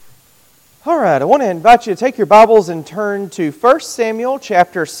All right, I want to invite you to take your Bibles and turn to 1 Samuel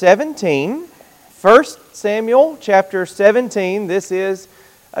chapter 17. 1 Samuel chapter 17. This is,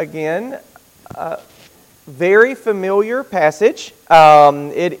 again, a very familiar passage.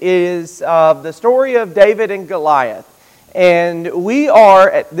 It is the story of David and Goliath. And we are,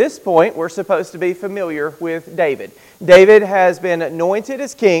 at this point, we're supposed to be familiar with David. David has been anointed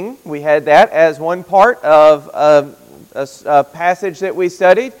as king. We had that as one part of a passage that we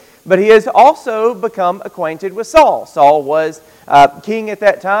studied. But he has also become acquainted with Saul. Saul was king at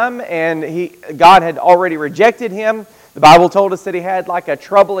that time, and God had already rejected him. The Bible told us that he had like a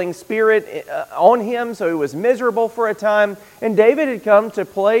troubling spirit on him, so he was miserable for a time. And David had come to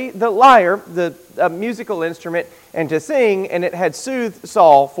play the lyre, the musical instrument, and to sing, and it had soothed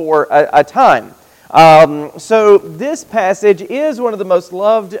Saul for a time. So this passage is one of the most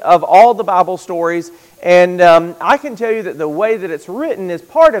loved of all the Bible stories. And I can tell you that the way that it's written is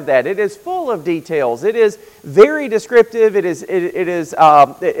part of that. It is full of details. It is very descriptive.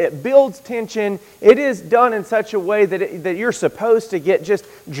 It builds tension. It is done in such a way that you're supposed to get just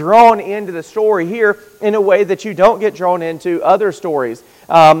drawn into the story here in a way that you don't get drawn into other stories.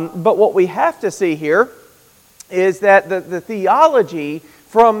 But what we have to see here is that the theology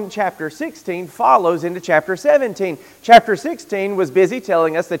from chapter 16 follows into chapter 17. Chapter 16 was busy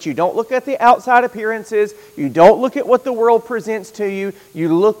telling us that you don't look at the outside appearances, you don't look at what the world presents to you,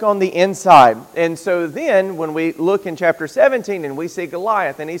 you look on the inside. And so then when we look in chapter 17 and we see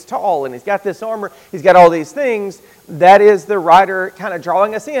Goliath and he's tall and he's got this armor, he's got all these things, that is the writer kind of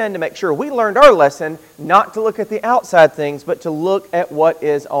drawing us in to make sure we learned our lesson, not to look at the outside things, but to look at what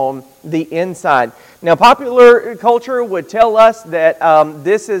is on the inside. Now, popular culture would tell us that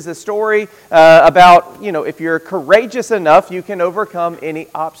this is a story about, if you're courageous enough, you can overcome any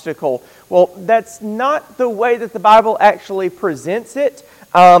obstacle. Well, that's not the way that the Bible actually presents it.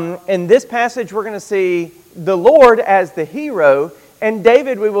 In this passage, we're going to see the Lord as the hero, and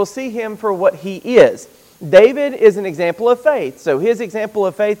David, we will see him for what he is. David is an example of faith. So his example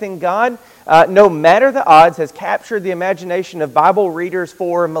of faith in God, no matter the odds, has captured the imagination of Bible readers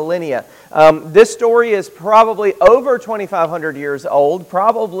for millennia. This story is probably over 2,500 years old.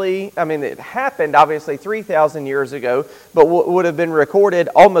 It happened obviously 3,000 years ago, but would have been recorded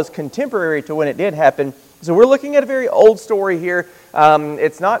almost contemporary to when it did happen. So we're looking at a very old story here.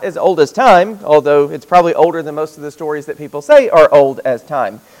 It's not as old as time, although it's probably older than most of the stories that people say are old as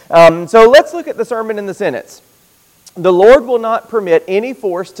time. So let's look at the sermon in the sentence. The Lord will not permit any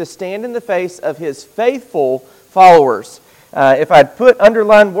force to stand in the face of His faithful followers. If I'd put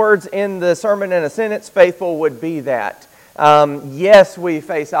underlined words in the sermon in a sentence, faithful would be that. Yes, we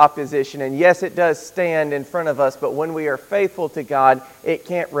face opposition, and yes, it does stand in front of us, but when we are faithful to God, it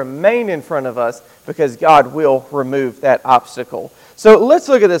can't remain in front of us because God will remove that obstacle. So let's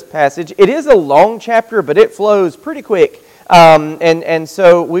look at this passage. It is a long chapter, but it flows pretty quick. And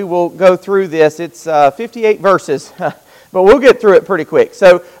so we will go through this. It's 58 verses, but we'll get through it pretty quick.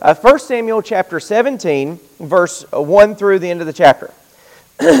 So 1 Samuel chapter 17, verse 1 through the end of the chapter.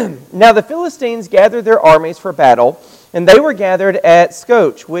 Now the Philistines gathered their armies for battle, and they were gathered at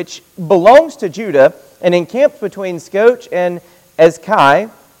Skoch, which belongs to Judah, and encamped between Skoch and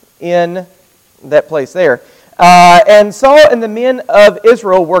Azkai in that place there. And Saul and the men of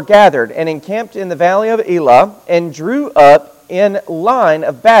Israel were gathered and encamped in the valley of Elah and drew up in line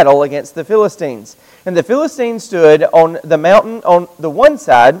of battle against the Philistines. And the Philistines stood on the mountain on the one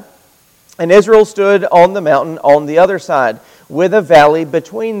side, and Israel stood on the mountain on the other side, with a valley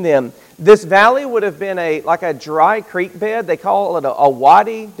between them. This valley would have been like a dry creek bed. They call it a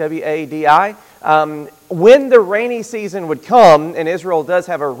wadi, W-A-D-I. When the rainy season would come, and Israel does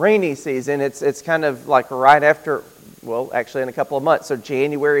have a rainy season, it's kind of like right after, actually in a couple of months, so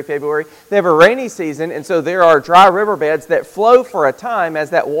January, February, they have a rainy season, and so there are dry riverbeds that flow for a time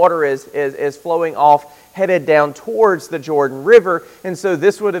as that water is flowing off, headed down towards the Jordan River. And so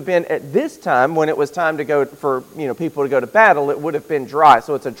this would have been at this time when it was time to go for people to go to battle, it would have been dry.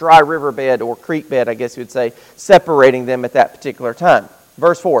 So it's a dry riverbed or creek bed, I guess you would say, separating them at that particular time.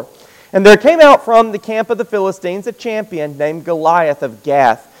 Verse 4. And there came out from the camp of the Philistines a champion named Goliath of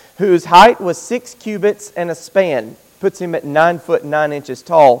Gath, whose height was 6 cubits and a span, puts him at 9 foot 9 inches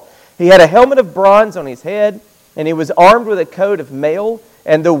tall. He had a helmet of bronze on his head, and he was armed with a coat of mail,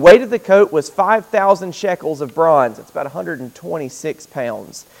 and the weight of the coat was 5,000 shekels of bronze. It's about 126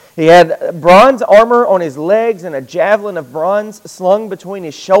 pounds. He had bronze armor on his legs and a javelin of bronze slung between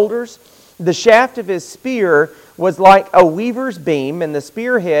his shoulders. The shaft of his spear was like a weaver's beam, and the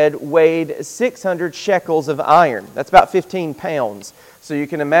spearhead weighed 600 shekels of iron. That's about 15 pounds. So you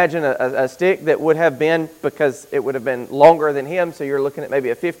can imagine a stick that would have been, because it would have been longer than him, so you're looking at maybe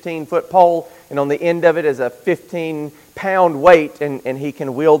a 15-foot pole, and on the end of it is a 15-pound weight, and he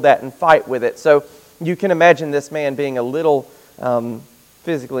can wield that and fight with it. So you can imagine this man being a little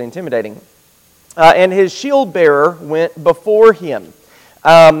physically intimidating. And his shield bearer went before him.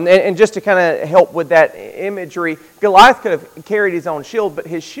 And just to kind of help with that imagery, Goliath could have carried his own shield, but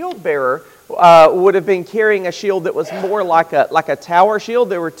his shield bearer would have been carrying a shield that was more like a tower shield.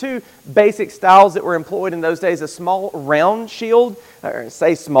 There were two basic styles that were employed in those days: a small round shield, or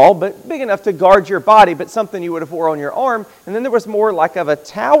say small, but big enough to guard your body, but something you would have wore on your arm. And then there was more like of a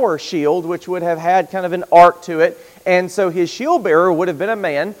tower shield, which would have had kind of an arc to it. And so his shield bearer would have been a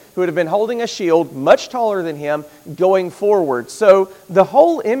man who would have been holding a shield much taller than him going forward. So the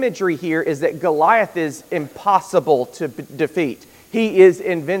whole imagery here is that Goliath is impossible to defeat. He is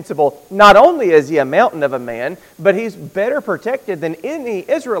invincible. Not only is he a mountain of a man, but he's better protected than any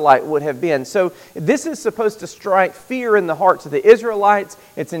Israelite would have been. So this is supposed to strike fear in the hearts of the Israelites.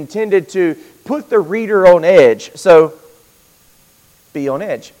 It's intended to put the reader on edge. So be on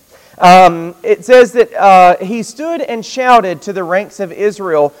edge. It says that he stood and shouted to the ranks of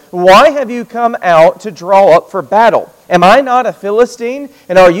Israel, "Why have you come out to draw up for battle? Am I not a Philistine,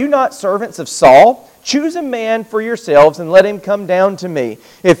 and are you not servants of Saul? Choose a man for yourselves and let him come down to me.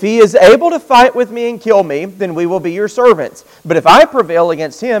 If he is able to fight with me and kill me, then we will be your servants. But if I prevail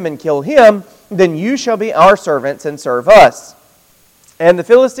against him and kill him, then you shall be our servants and serve us." And the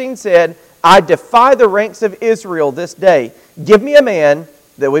Philistine said, "I defy the ranks of Israel this day. Give me a man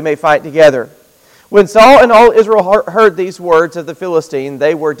that we may fight together." When Saul and all Israel heard these words of the Philistine,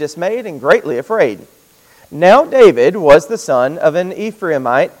 they were dismayed and greatly afraid. Now David was the son of an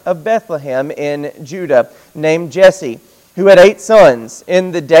Ephraimite of Bethlehem in Judah, named Jesse, who had 8 sons.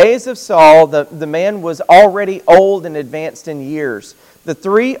 In the days of Saul, the man was already old and advanced in years. The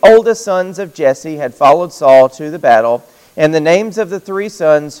 3 oldest sons of Jesse had followed Saul to the battle, and the names of the 3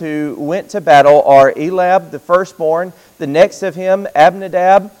 sons who went to battle are Eliab, the firstborn, the next of him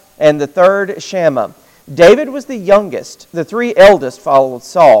Abinadab, and the third Shammah. David was the youngest. The 3 eldest followed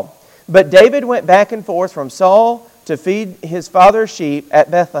Saul. But David went back and forth from Saul to feed his father's sheep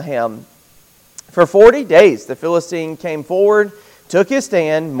at Bethlehem. For 40 days the Philistine came forward, took his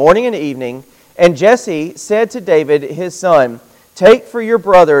stand morning and evening, and Jesse said to David his son, "Take for your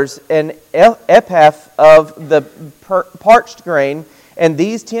brothers an ephah of the parched grain and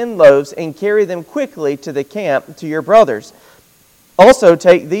these 10 loaves, and carry them quickly to the camp to your brothers. Also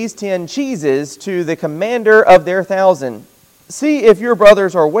take these 10 cheeses to the commander of their 1,000. See if your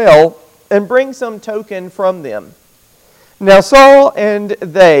brothers are well, and bring some token from them." Now Saul and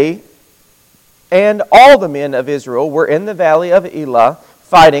they and all the men of Israel were in the valley of Elah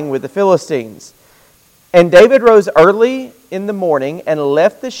fighting with the Philistines. And David rose early in the morning and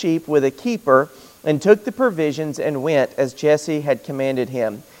left the sheep with a keeper, and took the provisions and went as Jesse had commanded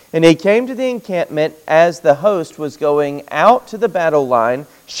him. And he came to the encampment as the host was going out to the battle line,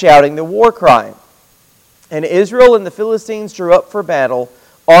 shouting the war cry. And Israel and the Philistines drew up for battle,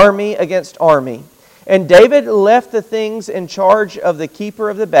 army against army. And David left the things in charge of the keeper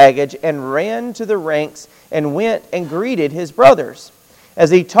of the baggage, and ran to the ranks, and went and greeted his brothers.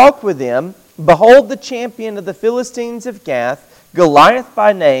 As he talked with them, behold, the champion of the Philistines of Gath, Goliath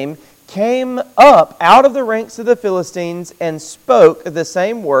by name, came up out of the ranks of the Philistines, and spoke the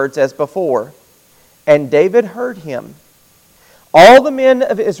same words as before. And David heard him. All the men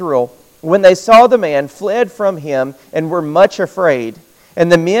of Israel, when they saw the man, fled from him, and were much afraid. And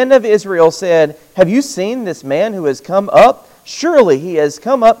the men of Israel said, "Have you seen this man who has come up? Surely he has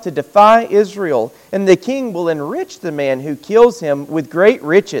come up to defy Israel. And the king will enrich the man who kills him with great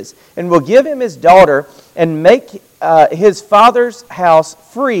riches, and will give him his daughter, and make his father's house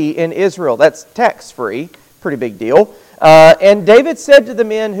free in Israel." That's tax-free. Pretty big deal. And David said to the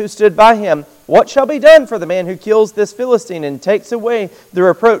men who stood by him, "What shall be done for the man who kills this Philistine and takes away the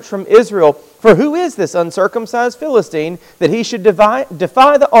reproach from Israel? For who is this uncircumcised Philistine that he should defy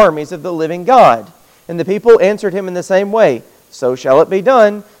the armies of the living God?" And the people answered him in the same way, "So shall it be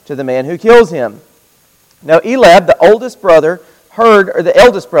done to the man who kills him." Now Eliab, the eldest brother,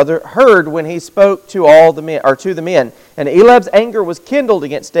 heard when he spoke to all the men, or to the men. And Eliab's anger was kindled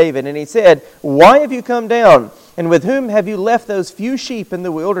against David, and he said, "Why have you come down? And with whom have you left those few sheep in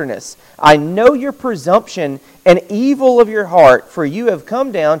the wilderness? I know your presumption and evil of your heart, for you have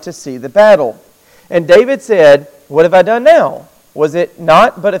come down to see the battle." And David said, "What have I done now? Was it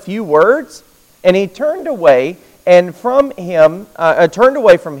not but a few words?" And he turned away and from him turned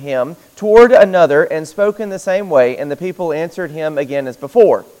away from him toward another and spoke in the same way, and the people answered him again as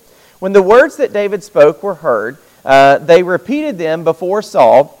before. When the words that David spoke were heard, they repeated them before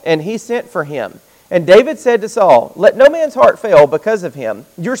Saul, and he sent for him. And David said to Saul, "Let no man's heart fail because of him.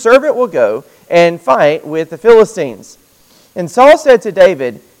 Your servant will go and fight with the Philistines." And Saul said to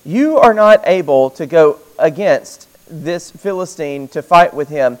David, "You are not able to go against this Philistine to fight with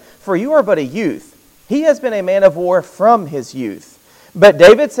him, for you are but a youth. He has been a man of war from his youth." But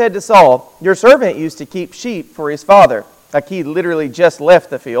David said to Saul, "Your servant used to keep sheep for his father." Like he literally just left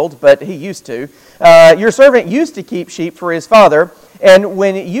the field, but he used to. "Your servant used to keep sheep for his father, and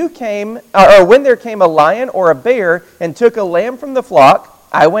when there came a lion or a bear and took a lamb from the flock,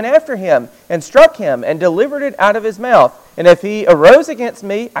 I went after him and struck him and delivered it out of his mouth. And if he arose against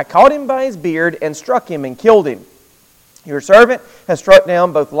me, I caught him by his beard and struck him and killed him. Your servant has struck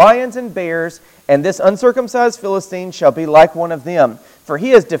down both lions and bears, and this uncircumcised Philistine shall be like one of them, for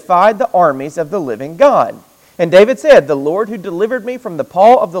he has defied the armies of the living God." And David said, "The Lord who delivered me from the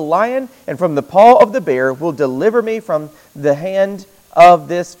paw of the lion and from the paw of the bear will deliver me from the hand of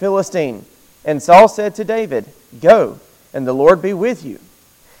this Philistine." And Saul said to David, "Go, and the Lord be with you."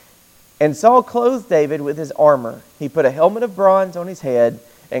 And Saul clothed David with his armor. He put a helmet of bronze on his head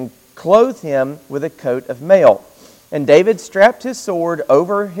and clothed him with a coat of mail. And David strapped his sword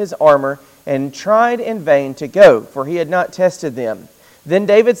over his armor and tried in vain to go, for he had not tested them. Then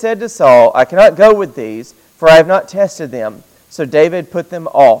David said to Saul, "I cannot go with these, for I have not tested them." So David put them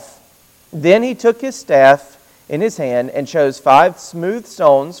off. Then he took his staff in his hand and chose 5 smooth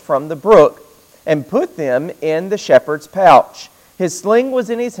stones from the brook and put them in the shepherd's pouch. His sling was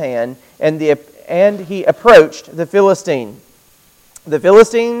in his hand, and he approached the Philistine. The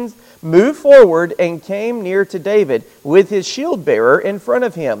Philistines moved forward and came near to David with his shield bearer in front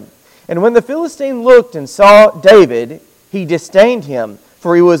of him. And when the Philistine looked and saw David, he disdained him,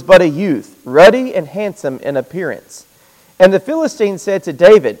 for he was but a youth, ruddy and handsome in appearance. And the Philistine said to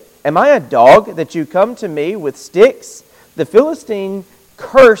David, "Am I a dog that you come to me with sticks?" The Philistine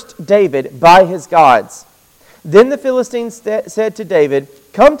cursed David by his gods. Then the Philistine said to David,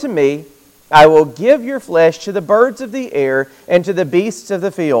 "Come to me, I will give your flesh to the birds of the air and to the beasts of the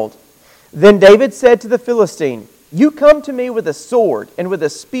field." Then David said to the Philistine, "You come to me with a sword and with a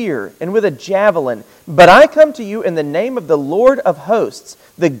spear and with a javelin, but I come to you in the name of the Lord of hosts,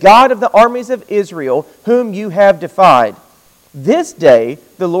 the God of the armies of Israel, whom you have defied. This day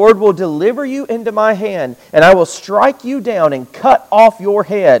the Lord will deliver you into my hand, and I will strike you down and cut off your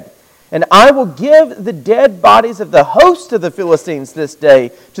head. And I will give the dead bodies of the host of the Philistines this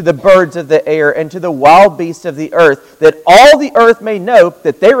day to the birds of the air and to the wild beasts of the earth, that all the earth may know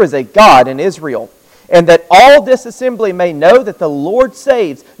that there is a God in Israel, and that all this assembly may know that the Lord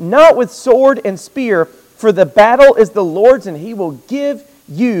saves, not with sword and spear, for the battle is the Lord's, and he will give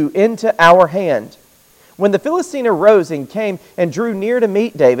you into our hand." When the Philistine arose and came and drew near to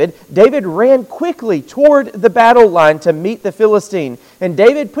meet David, David ran quickly toward the battle line to meet the Philistine. And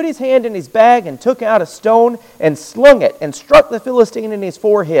David put his hand in his bag and took out a stone and slung it and struck the Philistine in his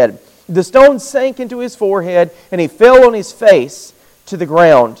forehead. The stone sank into his forehead, and he fell on his face to the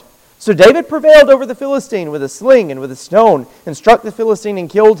ground. So David prevailed over the Philistine with a sling and with a stone, and struck the Philistine and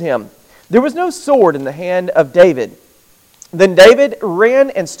killed him. There was no sword in the hand of David. Then David ran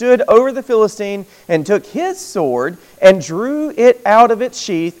and stood over the Philistine and took his sword and drew it out of its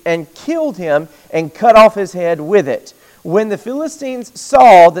sheath and killed him and cut off his head with it. When the Philistines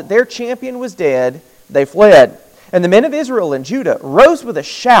saw that their champion was dead, they fled. And the men of Israel and Judah rose with a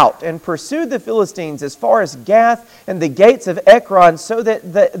shout and pursued the Philistines as far as Gath and the gates of Ekron, so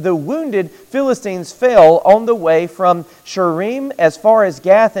that the wounded Philistines fell on the way from Sharim as far as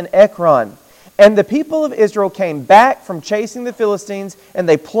Gath and Ekron. And the people of Israel came back from chasing the Philistines, and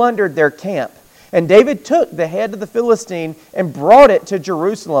they plundered their camp. And David took the head of the Philistine and brought it to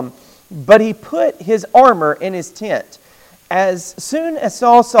Jerusalem, but he put his armor in his tent. As soon as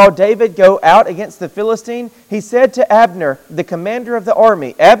Saul saw David go out against the Philistine, he said to Abner, the commander of the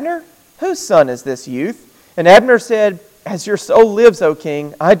army, "Abner, whose son is this youth?" And Abner said, "As your soul lives, O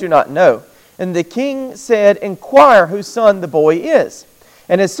king, I do not know." And the king said, "Inquire whose son the boy is."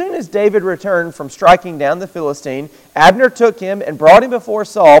 And as soon as David returned from striking down the Philistine, Abner took him and brought him before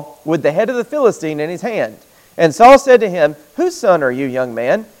Saul with the head of the Philistine in his hand. And Saul said to him, "Whose son are you, young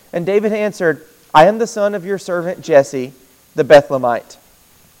man?" And David answered, "I am the son of your servant Jesse, the Bethlehemite."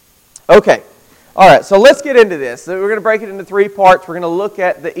 Okay, all right, so let's get into this. So we're going to break it into 3 parts. We're going to look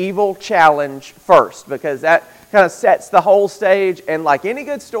at the evil challenge first, because that kind of sets the whole stage. And like any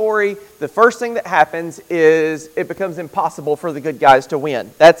good story, the first thing that happens is it becomes impossible for the good guys to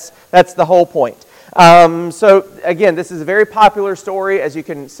win. That's the whole point. So again, this is a very popular story, as you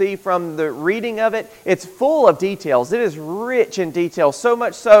can see from the reading of it. It's full of details. It is rich in detail, so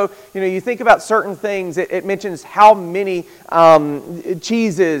much so, you think about certain things. It mentions how many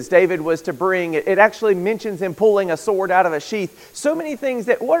cheeses David was to bring. It actually mentions him pulling a sword out of a sheath. So many things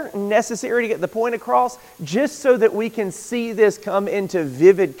that weren't necessary to get the point across, just so that we can see this come into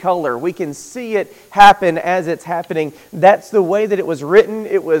vivid color. We can see it happen as it's happening. That's the way that it was written.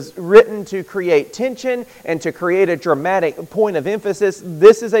 It was written to create tension and to create a dramatic point of emphasis.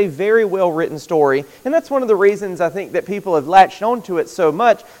 This is a very well written story, and that's one of the reasons I think that people have latched onto it so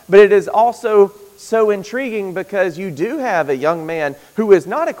much. But it is also so intriguing because you do have a young man who is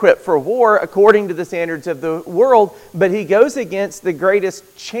not equipped for war according to the standards of the world, but he goes against the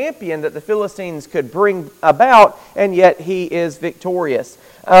greatest champion that the Philistines could bring about, and yet he is victorious.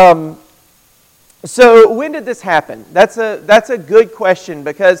 So when did this happen? That's a good question,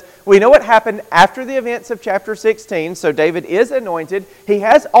 because we know what happened after the events of chapter 16. So David is anointed. He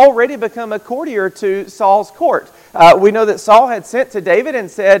has already become a courtier to Saul's court. We know that Saul had sent to David and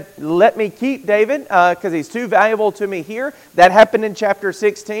said, let me keep David because he's too valuable to me here. That happened in chapter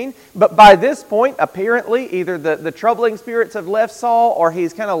 16. But by this point, apparently, either the troubling spirits have left Saul, or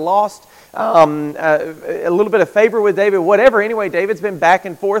he's kind of lost a little bit of favor with David, whatever. Anyway, David's been back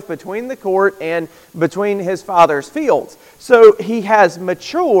and forth between the court and between his father's fields. So he has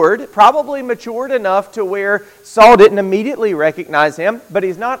matured, probably matured enough to where Saul didn't immediately recognize him, but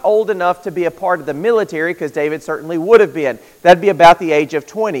he's not old enough to be a part of the military, because David certainly would have been. That'd be about the age of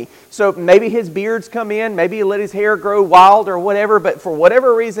 20. So maybe his beard's come in, maybe he let his hair grow wild or whatever, but for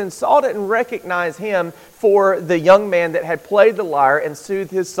whatever reason, Saul didn't recognize him for the young man that had played the lyre and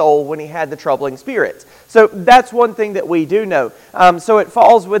soothed his soul when he had the troubling spirits. So that's one thing that we do know. So it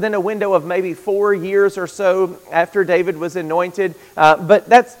falls within a window of maybe 4 years or so after David was anointed, but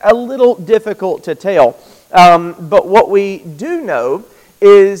that's a little difficult to tell. But what we do know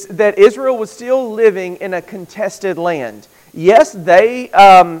is that Israel was still living in a contested land. Yes, they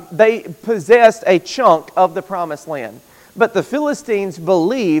possessed a chunk of the promised land, but the Philistines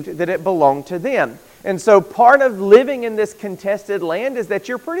believed that it belonged to them. And so part of living in this contested land is that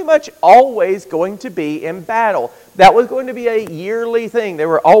you're pretty much always going to be in battle. That was going to be a yearly thing. They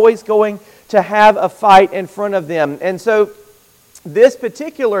were always going to have a fight in front of them. And so this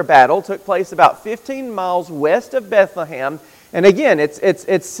particular battle took place about 15 miles west of Bethlehem. And again,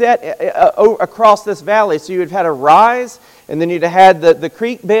 it's set across this valley. So you'd have had a rise, and then you'd have had the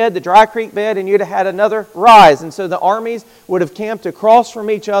creek bed, the dry creek bed, and you'd have had another rise. And so the armies would have camped across from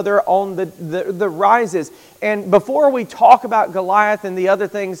each other on the rises. And before we talk about Goliath and the other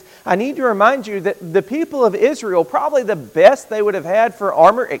things, I need to remind you that the people of Israel, probably the best they would have had for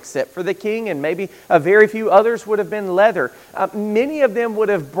armor, except for the king and maybe a very few others, would have been leather. Many of them would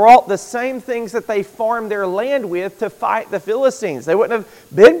have brought the same things that they farmed their land with to fight the Philistines. They wouldn't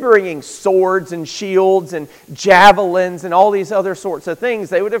have been bringing swords and shields and javelins and all these other sorts of things.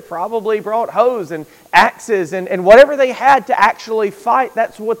 They would have probably brought hoes and axes and whatever they had to actually fight,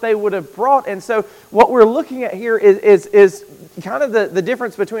 that's what they would have brought. And so what we're looking at here is kind of the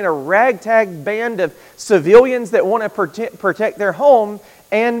difference between a ragtag band of civilians that want to protect their home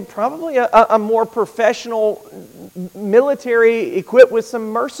and probably a more professional military equipped with some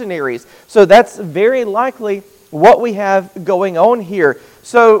mercenaries. So that's very likely what we have going on here.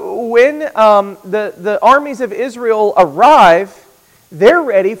 So when the armies of Israel arrive, they're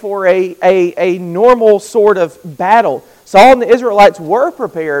ready for a normal sort of battle. Saul and the Israelites were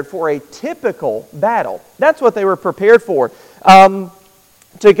prepared for a typical battle. That's what they were prepared for,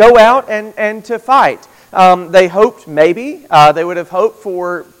 to go out and to fight. They hoped maybe they would have hoped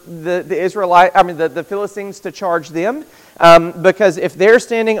for the Philistines to charge them, because if they're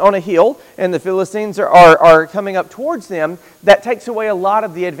standing on a hill and the Philistines are coming up towards them, that takes away a lot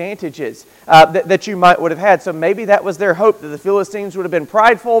of the advantages that you might would have had. So maybe that was their hope, that the Philistines would have been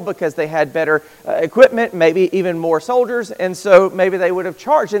prideful because they had better equipment, maybe even more soldiers, and so maybe they would have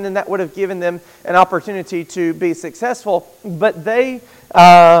charged, and then that would have given them an opportunity to be successful. But they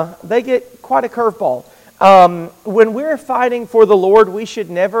get quite a curveball. When we're fighting for the Lord, we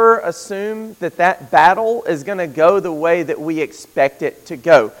should never assume that battle is going to go the way that we expect it to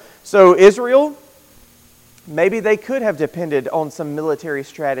go. So Israel, maybe they could have depended on some military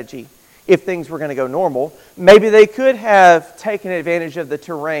strategy if things were going to go normal. Maybe they could have taken advantage of the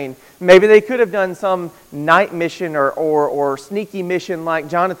terrain. Maybe they could have done some night mission or sneaky mission like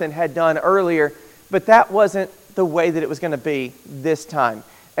Jonathan had done earlier, but that wasn't the way that it was going to be this time.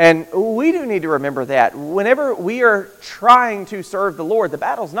 And we do need to remember that. Whenever we are trying to serve the Lord, the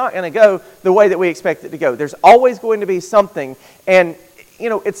battle's not going to go the way that we expect it to go. There's always going to be something. And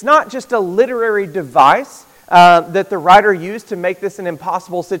it's not just a literary device that the writer used to make this an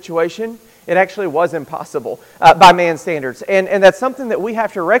impossible situation. It actually was impossible by man's standards. And that's something that we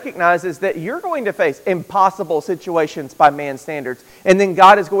have to recognize, is that you're going to face impossible situations by man's standards. And then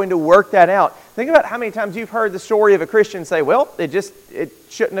God is going to work that out. Think about how many times you've heard the story of a Christian say, well, it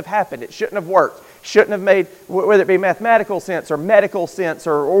shouldn't have happened. It shouldn't have worked. Shouldn't have made, whether it be mathematical sense or medical sense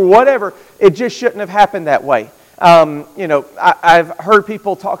or whatever, it just shouldn't have happened that way. I've heard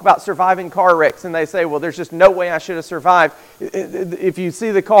people talk about surviving car wrecks, and they say, well, there's just no way I should have survived. If you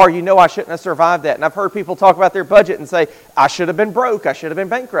see the car, you know I shouldn't have survived that. And I've heard people talk about their budget and say, I should have been broke, I should have been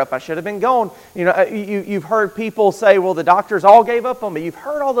bankrupt, I should have been gone. You've heard people say, well, the doctors all gave up on me. You've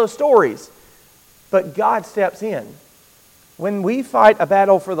heard all those stories. But God steps in. When we fight a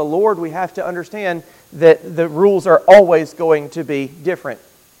battle for the Lord, we have to understand that the rules are always going to be different.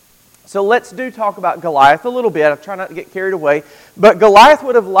 So let's talk about Goliath a little bit. I'll try not to get carried away. But Goliath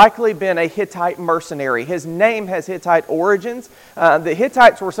would have likely been a Hittite mercenary. His name has Hittite origins. The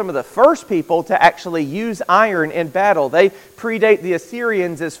Hittites were some of the first people to actually use iron in battle. They predate the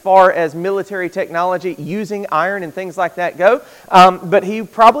Assyrians as far as military technology, using iron and things like that go. But he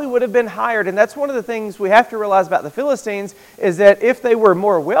probably would have been hired. And that's one of the things we have to realize about the Philistines, is that if they were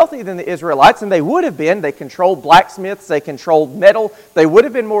more wealthy than the Israelites, and they would have been, they controlled blacksmiths, they controlled metal, they would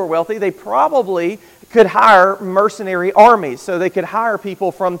have been more wealthy. They probably could hire mercenary armies, so they could hire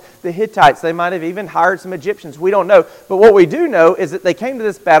people from the Hittites. They might have even hired some Egyptians. We don't know. But what we do know is that they came to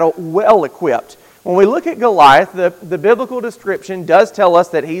this battle well equipped. When we look at Goliath, the biblical description does tell us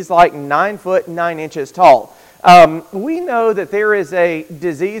that he's like 9 foot 9 inches tall. We know that there is a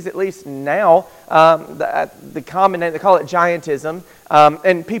disease, at least now, the common name, they call it giantism,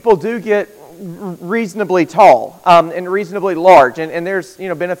 and people do get reasonably tall and reasonably large, and there's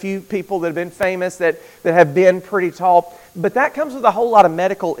been a few people that have been famous that have been pretty tall, but that comes with a whole lot of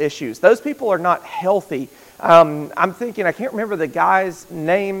medical issues. Those people are not healthy. I'm thinking, I can't remember the guy's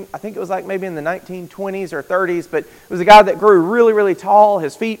name. I think it was like maybe in the 1920s or 30s, but it was a guy that grew really, really tall.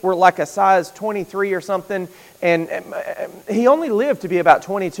 His feet were like a size 23 or something, and he only lived to be about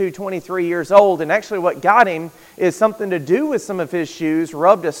 22, 23 years old. And actually what got him is something to do with some of his shoes,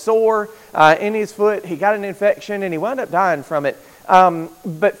 rubbed a sore in his foot. He got an infection, and he wound up dying from it.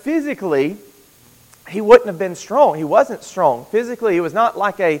 But physically, he wouldn't have been strong. He wasn't strong. Physically, he was not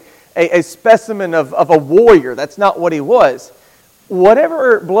like a specimen of a warrior. That's not what he was.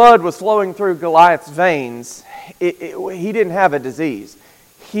 Whatever blood was flowing through Goliath's veins, he didn't have a disease.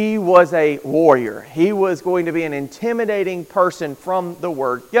 He was a warrior. He was going to be an intimidating person from the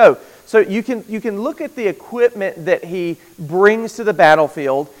word go. So you can look at the equipment that he brings to the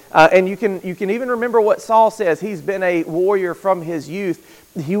battlefield, and you can even remember what Saul says. He's been a warrior from his youth.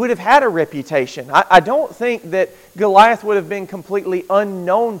 He would have had a reputation. I don't think that Goliath would have been completely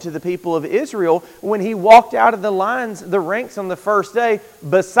unknown to the people of Israel when he walked out of the ranks on the first day.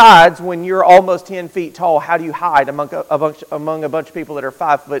 Besides, when you're almost 10 feet tall, how do you hide among a bunch of people that are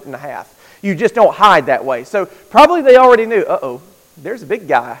 5'1.5 feet? You just don't hide that way. So probably they already knew, there's a big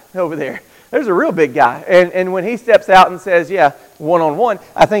guy over there. There's a real big guy. And when he steps out and says, yeah, one-on-one,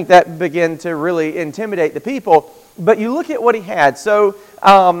 I think that began to really intimidate the people. But you look at what he had. So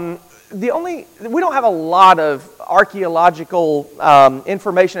we don't have a lot of archaeological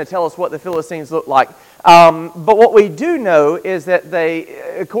information to tell us what the Philistines looked like. But what we do know is that they,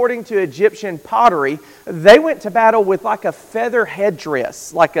 according to Egyptian pottery, they went to battle with like a feather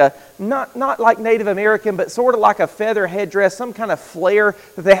headdress, like not like Native American, but sort of like a feather headdress, some kind of flare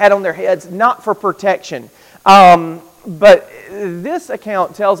that they had on their heads, not for protection. But this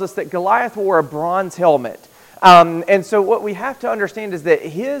account tells us that Goliath wore a bronze helmet. And so what we have to understand is that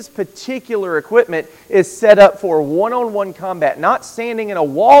his particular equipment is set up for one-on-one combat, not standing in a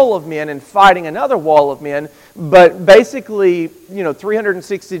wall of men and fighting another wall of men, but basically,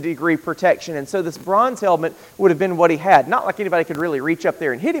 360-degree protection. And so this bronze helmet would have been what he had. Not like anybody could really reach up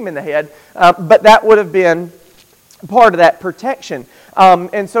there and hit him in the head, but that would have been part of that protection.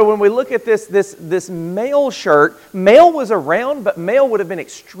 And so when we look at this mail shirt, mail was around, but mail would have been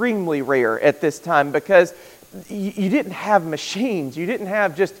extremely rare at this time because you didn't have machines. You didn't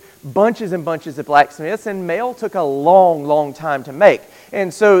have just bunches and bunches of blacksmiths, and mail took a long, long time to make.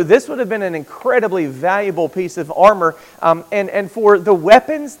 And so this would have been an incredibly valuable piece of armor. And for the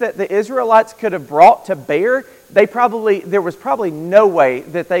weapons that the Israelites could have brought to bear, there was probably no way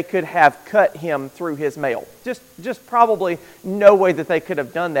that they could have cut him through his mail. Just probably no way that they could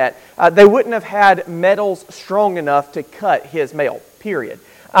have done that. They wouldn't have had metals strong enough to cut his mail, period.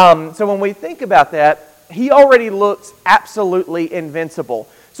 So when we think about that, he already looks absolutely invincible.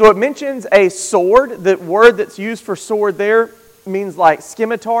 So it mentions a sword. The word that's used for sword there means like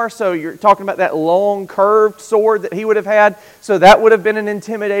scimitar, so you're talking about that long curved sword that he would have had. So that would have been an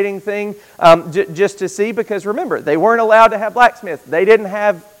intimidating thing just to see, because remember, they weren't allowed to have blacksmiths. They didn't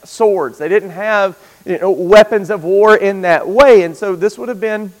have swords. They didn't have weapons of war in that way. And so this would have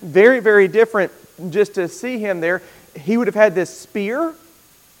been very, very different just to see him there. He would have had this spear.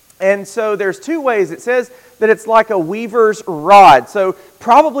 And so there's two ways. It says that it's like a weaver's rod. So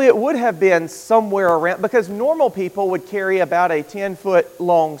probably it would have been somewhere around, because normal people would carry about a 10-foot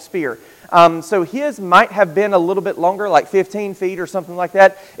long spear. So his might have been a little bit longer, like 15 feet or something like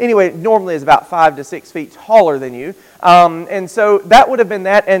that. Anyway, normally is about 5 to 6 feet taller than you. And so that would have been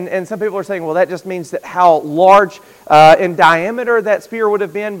that. And some people are saying, well, that just means that how large in diameter that spear would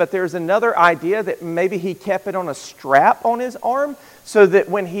have been. But there's another idea that maybe he kept it on a strap on his arm, so that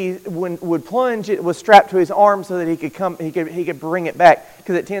when he would plunge, it was strapped to his arm so that he could bring it back,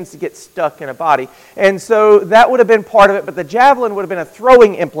 because it tends to get stuck in a body. And so that would have been part of it, but the javelin would have been a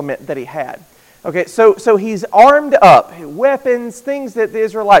throwing implement that he had. Okay, so he's armed up, weapons, things that the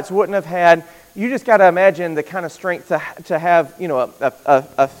Israelites wouldn't have had. You just got to imagine the kind of strength to have,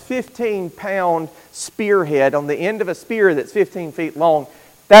 a 15-pound spearhead on the end of a spear that's 15 feet long.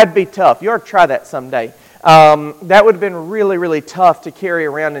 That'd be tough. You ought to try that someday. That would have been really, really tough to carry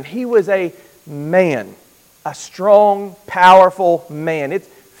around. And he was a man, a strong, powerful man. It's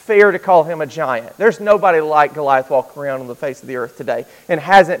fair to call him a giant. There's nobody like Goliath walking around on the face of the earth today, and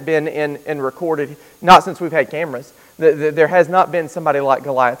hasn't been in recorded, not since we've had cameras. There has not been somebody like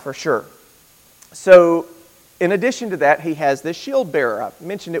Goliath for sure. So in addition to that, he has this shield bearer. I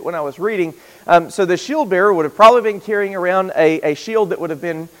mentioned it when I was reading. So the shield bearer would have probably been carrying around a shield that would have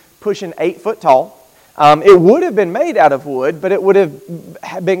been pushing 8 foot tall. It would have been made out of wood, but it would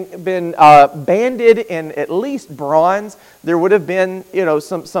have been banded in at least bronze. There would have been,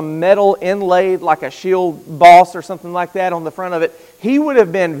 some metal inlaid, like a shield boss or something like that on the front of it. He would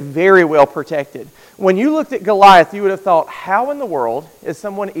have been very well protected. When you looked at Goliath, you would have thought, how in the world is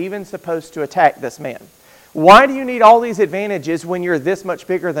someone even supposed to attack this man? Why do you need all these advantages when you're this much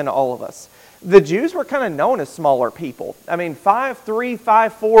bigger than all of us? The Jews were kind of known as smaller people. I mean, 5'3",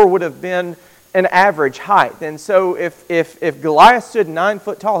 5'4" would have been an average height. And so if Goliath stood 9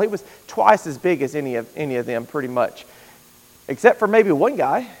 foot tall, he was twice as big as any of them pretty much. Except for maybe one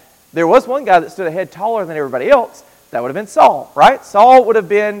guy. There was one guy that stood a head taller than everybody else. That would have been Saul, right? Saul would have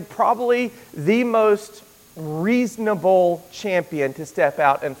been probably the most reasonable champion to step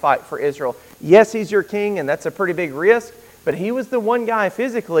out and fight for Israel. Yes, he's your king, and that's a pretty big risk, but he was the one guy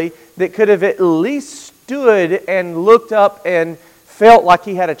physically that could have at least stood and looked up and felt like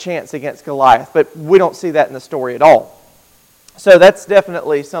he had a chance against Goliath. But we don't see that in the story at all. So that's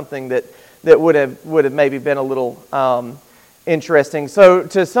definitely something that would have maybe been a little interesting. So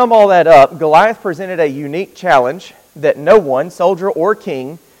to sum all that up, Goliath presented a unique challenge that no one, soldier or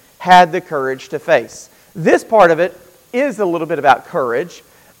king, had the courage to face. This part of it is a little bit about courage.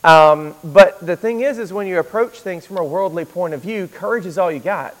 But the thing is when you approach things from a worldly point of view, courage is all you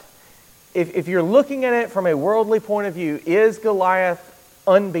got. If you're looking at it from a worldly point of view, is Goliath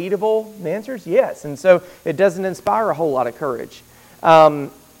unbeatable? The answer is yes. And so it doesn't inspire a whole lot of courage. And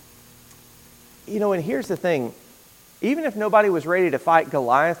here's the thing. Even if nobody was ready to fight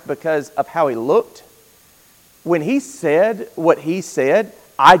Goliath because of how he looked, when he said what he said,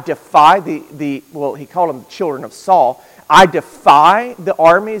 I defy he called them children of Saul. I defy the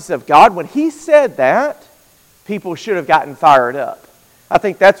armies of God. When he said that, people should have gotten fired up. I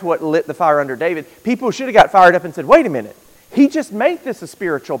think that's what lit the fire under David. People should have got fired up and said, wait a minute. He just made this a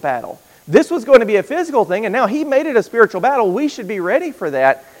spiritual battle. This was going to be a physical thing, and now he made it a spiritual battle. We should be ready for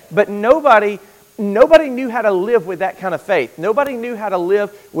that. But nobody knew how to live with that kind of faith. Nobody knew how to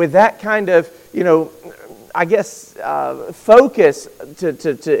live with that kind of, focus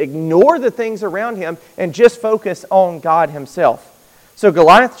to ignore the things around him and just focus on God himself. So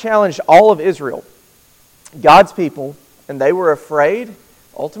Goliath challenged all of Israel, God's people, and they were afraid,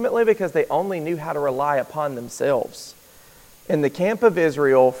 ultimately because they only knew how to rely upon themselves. In the camp of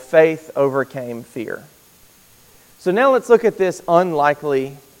Israel, faith overcame fear. So now let's look at this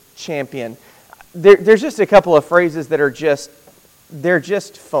unlikely champion. There's just a couple of phrases that are just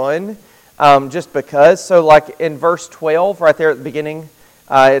fun. Just because. So like in verse 12, right there at the beginning,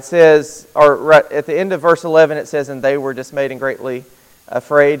 it says, or right at the end of verse 11, it says, and they were dismayed and greatly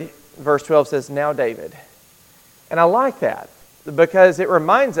afraid. Verse 12 says, now David. And I like that because it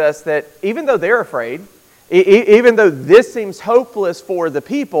reminds us that even though they're afraid, even though this seems hopeless for the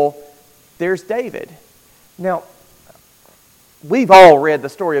people, there's David. Now, we've all read the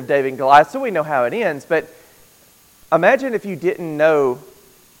story of David and Goliath, so we know how it ends, but imagine if you didn't know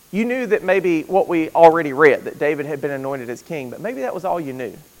You knew that maybe what we already read, that David had been anointed as king, but maybe that was all you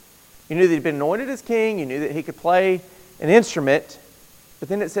knew. You knew that he'd been anointed as king, you knew that he could play an instrument, but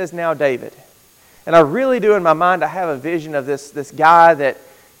then it says, now David. And I really do in my mind, I have a vision of this guy that,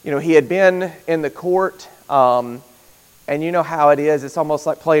 he had been in the court, and you know how it is. It's almost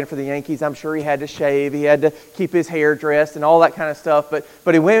like playing for the Yankees. I'm sure he had to shave. He had to keep his hair dressed and all that kind of stuff.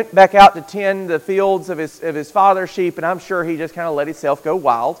 But he went back out to tend the fields of his father's sheep, and I'm sure he just kind of let himself go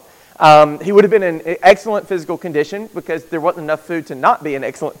wild. He would have been in excellent physical condition because there wasn't enough food to not be in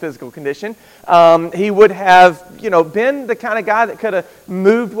excellent physical condition. He would have, been the kind of guy that could have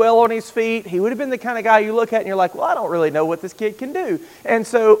moved well on his feet. He would have been the kind of guy you look at and you're like, well, I don't really know what this kid can do. And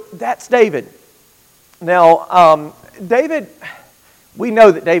so that's David. Now, David, we know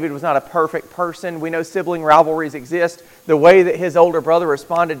that David was not a perfect person. We know sibling rivalries exist. The way that his older brother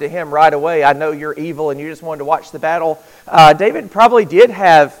responded to him right away, I know you're evil and you just wanted to watch the battle. David probably did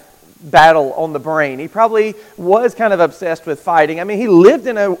have battle on the brain. He probably was kind of obsessed with fighting. I mean, he lived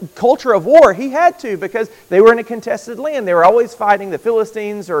in a culture of war. He had to because they were in a contested land. They were always fighting the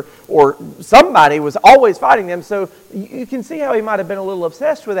Philistines or somebody was always fighting them. So you can see how he might have been a little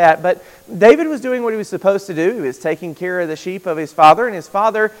obsessed with that. But David was doing what he was supposed to do. He was taking care of the sheep of his father. And his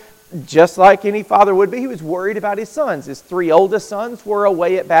father, just like any father would be, he was worried about his sons. His three oldest sons were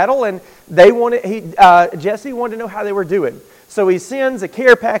away at battle, and Jesse wanted to know how they were doing. So he sends a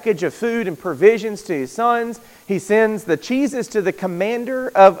care package of food and provisions to his sons. He sends the cheeses to the commander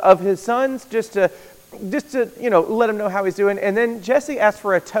of his sons just to let him know how he's doing. And then Jesse asks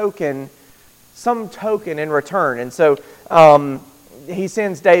for some token in return. And so he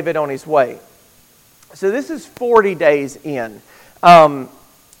sends David on his way. So this is 40 days in.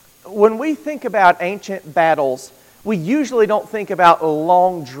 When we think about ancient battles, we usually don't think about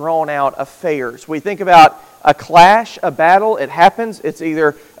long, drawn-out affairs. We think about a clash, a battle. It happens. It's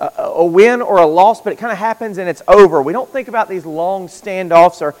either a win or a loss, but it kind of happens and it's over. We don't think about these long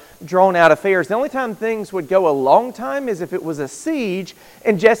standoffs or drawn-out affairs. The only time things would go a long time is if it was a siege,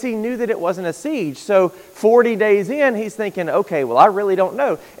 and Jesse knew that it wasn't a siege. So 40 days in, he's thinking, okay, well, I really don't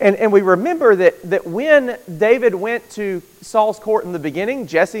know. And we remember that when David went to Saul's court in the beginning,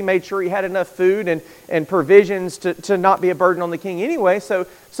 Jesse made sure he had enough food and provisions to not be a burden on the king anyway. So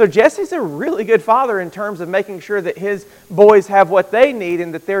Jesse's a really good father in terms of making sure that his boys have what they need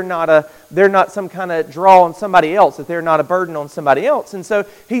and that they're not some kind of draw on somebody else, that they're not a burden on somebody else. And so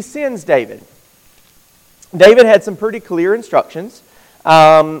he sends David. David had some pretty clear instructions,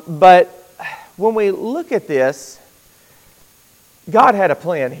 but when we look at this, God had a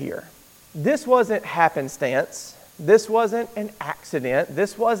plan here. This wasn't happenstance. This wasn't an accident.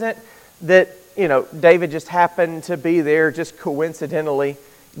 This wasn't that, David just happened to be there just coincidentally.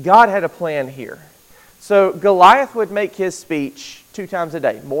 God had a plan here. So Goliath would make his speech 2 times a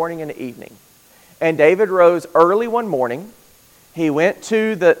day, morning and evening. And David rose early one morning. He went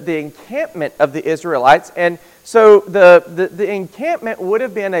to the encampment of the Israelites. And so the encampment would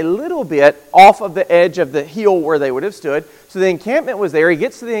have been a little bit off of the edge of the hill where they would have stood. So the encampment was there. He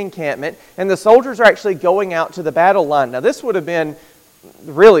gets to the encampment, and the soldiers are actually going out to the battle line. Now this would have been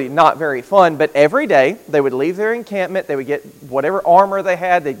really not very fun, but every day they would leave their encampment, they would get whatever armor they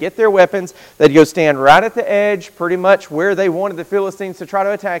had, they'd get their weapons, they'd go stand right at the edge, pretty much where they wanted the Philistines to try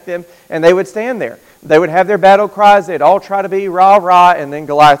to attack them, and they would stand there. They would have their battle cries, they'd all try to be rah, rah, and then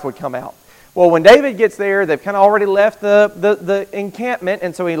Goliath would come out. Well, when David gets there, they've kind of already left the encampment,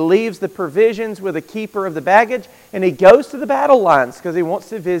 and so he leaves the provisions with a keeper of the baggage, and he goes to the battle lines because he wants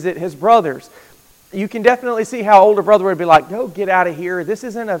to visit his brothers. You can definitely see how older brother would be like, go get out of here. This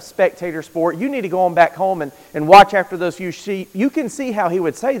isn't a spectator sport. You need to go on back home and watch after those few sheep. You can see how he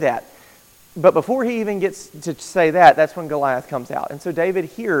would say that. But before he even gets to say that, that's when Goliath comes out. And so David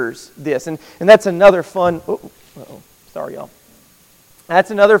hears this. And that's another fun, sorry y'all.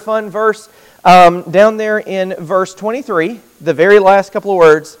 That's another fun verse down there in verse 23, the very last couple of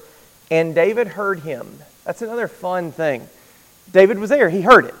words. And David heard him. That's another fun thing. David was there. He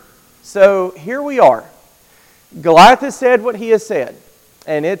heard it. So here we are. Goliath has said what he has said,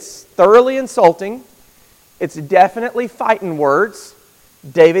 and it's thoroughly insulting. It's definitely fighting words.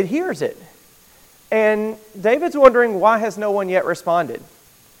 David hears it. And David's wondering, why has no one yet responded?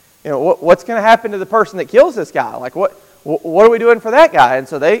 What's going to happen to the person that kills this guy? Like, what are we doing for that guy? And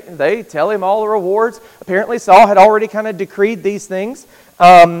so they tell him all the rewards. Apparently Saul had already kind of decreed these things.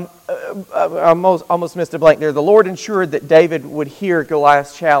 I almost missed a blank there. The Lord ensured that David would hear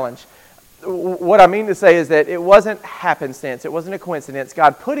Goliath's challenge. What I mean to say is that it wasn't happenstance. It wasn't a coincidence.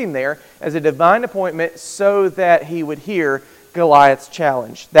 God put him there as a divine appointment so that he would hear Goliath's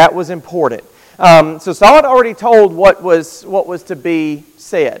challenge. That was important. So Saul had already told what was to be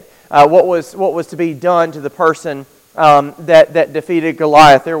said, what was to be done to the person that defeated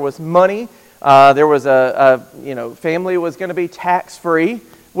Goliath. There was money. There was family was going to be tax-free,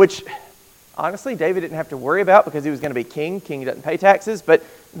 which honestly David didn't have to worry about because he was going to be king. King doesn't pay taxes, but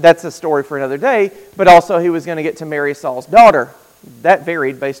that's a story for another day. But also he was going to get to marry Saul's daughter. That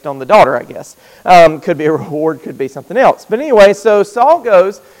varied based on the daughter, I guess. Could be a reward, could be something else. But anyway, so Saul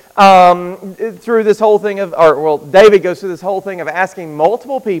goes through this whole thing David goes through this whole thing of asking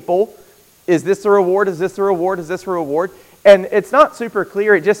multiple people, is this a reward? Is this a reward? Is this a reward? And it's not super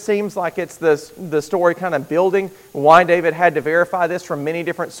clear. It just seems like it's the story kind of building why David had to verify this from many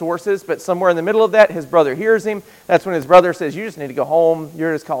different sources. But somewhere in the middle of that, his brother hears him. That's when his brother says, you just need to go home.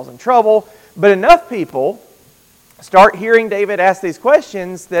 You're just causing trouble. But enough people start hearing David ask these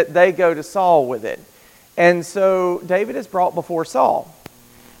questions that they go to Saul with it. And so David is brought before Saul.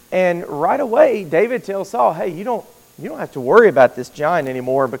 And right away, David tells Saul, hey, you don't have to worry about this giant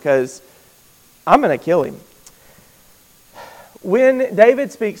anymore because I'm going to kill him. When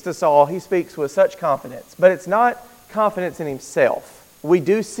David speaks to Saul, he speaks with such confidence, but it's not confidence in himself. We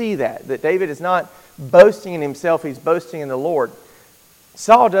do see that David is not boasting in himself, he's boasting in the Lord.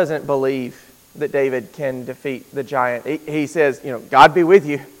 Saul doesn't believe that David can defeat the giant. He says, God be with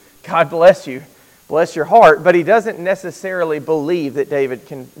you, God bless you, bless your heart, but he doesn't necessarily believe that David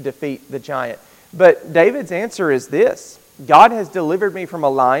can defeat the giant. But David's answer is this: God has delivered me from a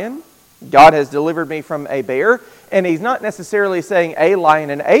lion, God has delivered me from a bear. And he's not necessarily saying a lion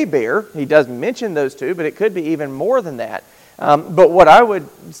and a bear. He does mention those two, but it could be even more than that. But what I would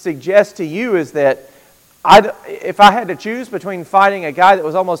suggest to you is that if I had to choose between fighting a guy that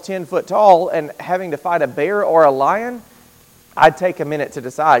was almost 10 foot tall and having to fight a bear or a lion, I'd take a minute to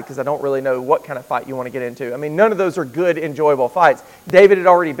decide because I don't really know what kind of fight you want to get into. I mean, none of those are good, enjoyable fights. David had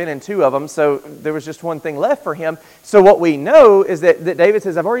already been in 2 of them, so there was just one thing left for him. So what we know is that David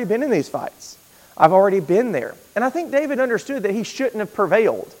says, I've already been in these fights. I've already been there. And I think David understood that he shouldn't have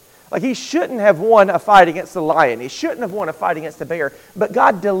prevailed. Like he shouldn't have won a fight against the lion. He shouldn't have won a fight against the bear. But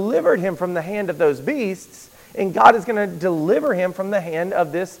God delivered him from the hand of those beasts, and God is going to deliver him from the hand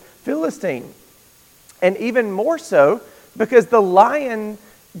of this Philistine. And even more so, because the lion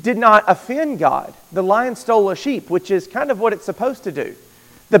did not offend God. The lion stole a sheep, which is kind of what it's supposed to do.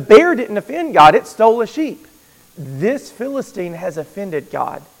 The bear didn't offend God, it stole a sheep. This Philistine has offended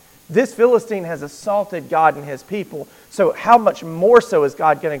God. This Philistine has assaulted God and his people. So how much more so is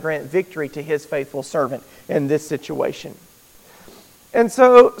God going to grant victory to his faithful servant in this situation? And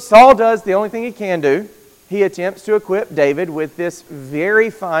so Saul does the only thing he can do. He attempts to equip David with this very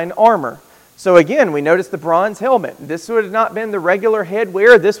fine armor. So again, we notice the bronze helmet. This would have not been the regular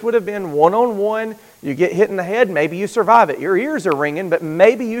headwear. This would have been one-on-one. You get hit in the head, maybe you survive it. Your ears are ringing, but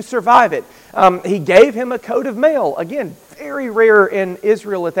maybe you survive it. He gave him a coat of mail. Again, very rare in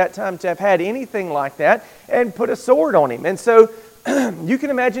Israel at that time to have had anything like that, and put a sword on him. And so you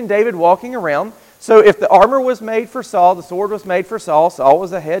can imagine David walking around. So if the armor was made for Saul, the sword was made for Saul, Saul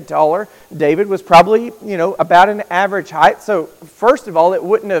was a head taller, David was probably, about an average height. So first of all, it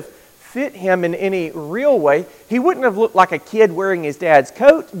wouldn't have fit him in any real way. He wouldn't have looked like a kid wearing his dad's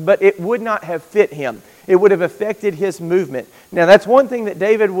coat, but it would not have fit him. It would have affected his movement. Now that's one thing that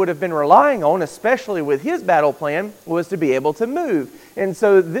David would have been relying on, especially with his battle plan, was to be able to move. And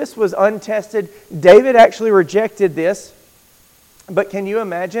so this was untested. David actually rejected this. But can you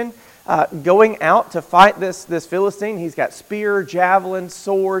imagine going out to fight this Philistine? He's got spear, javelin,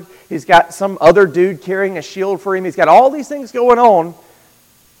 sword. He's got some other dude carrying a shield for him. He's got all these things going on.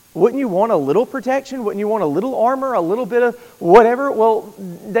 Wouldn't you want a little protection? Wouldn't you want a little armor, a little bit of whatever? Well,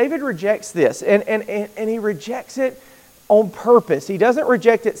 David rejects this, and he rejects it on purpose. He doesn't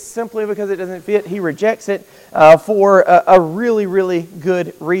reject it simply because it doesn't fit. He rejects it for a really, really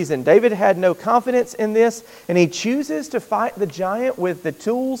good reason. David had no confidence in this, and he chooses to fight the giant with the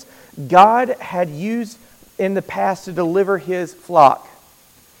tools God had used in the past to deliver his flock.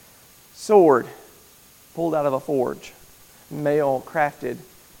 Sword pulled out of a forge, mail crafted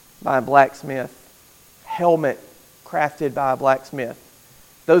by a blacksmith, helmet crafted by a blacksmith.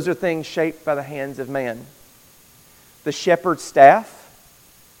 Those are things shaped by the hands of man. The shepherd's staff,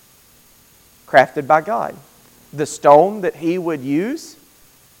 crafted by God. The stone that he would use,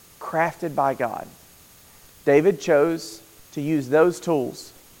 crafted by God. David chose to use those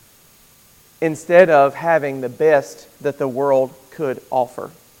tools instead of having the best that the world could offer.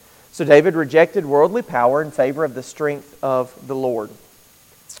 So David rejected worldly power in favor of the strength of the Lord.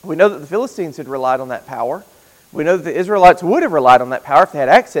 We know that the Philistines had relied on that power. We know that the Israelites would have relied on that power if they had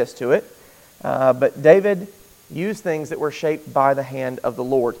access to it. But David used things that were shaped by the hand of the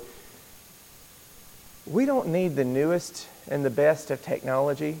Lord. We don't need the newest and the best of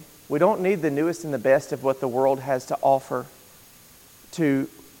technology. We don't need the newest and the best of what the world has to offer to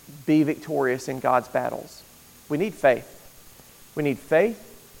be victorious in God's battles. We need faith. We need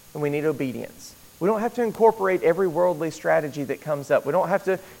faith and we need obedience. We don't have to incorporate every worldly strategy that comes up. We don't have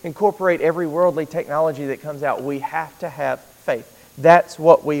to incorporate every worldly technology that comes out. We have to have faith. That's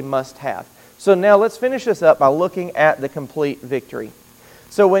what we must have. So now let's finish this up by looking at the complete victory.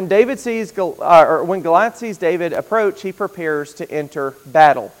 So when when Goliath sees David approach, he prepares to enter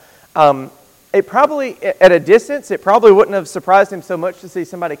battle. It probably, at a distance, it probably wouldn't have surprised him so much to see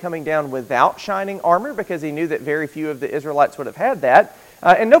somebody coming down without shining armor, because he knew that very few of the Israelites would have had that.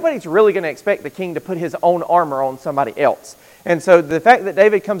 And nobody's really going to expect the king to put his own armor on somebody else. And so the fact that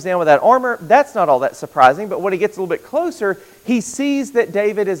David comes down with that armor, that's not all that surprising. But when he gets a little bit closer, he sees that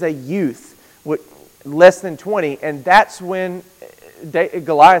David is a youth, less than 20, and that's when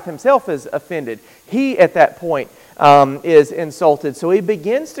Goliath himself is offended. He, at that point, is insulted. So he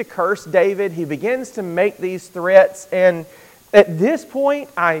begins to curse David. He begins to make these threats. And at this point,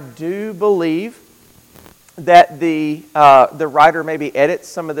 I do believe that the writer maybe edits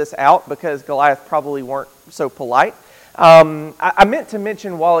some of this out, because Goliath probably weren't so polite. I meant to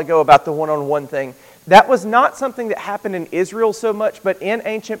mention a while ago about the one-on-one thing. That was not something that happened in Israel so much, but in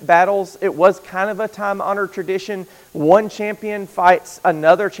ancient battles, it was kind of a time-honored tradition. One champion fights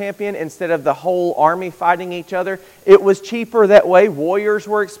another champion instead of the whole army fighting each other. It was cheaper that way. Warriors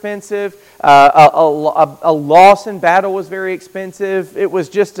were expensive. A loss in battle was very expensive. It was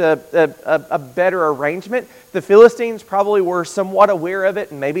just a better arrangement. The Philistines probably were somewhat aware of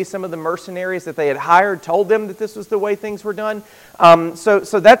it, and maybe some of the mercenaries that they had hired told them that this was the way things were done. So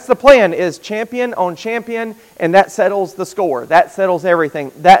that's the plan, is champion on champion, and that settles the score. That settles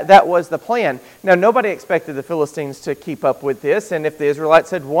everything. That was the plan. Now, nobody expected the Philistines to keep up with this, and if the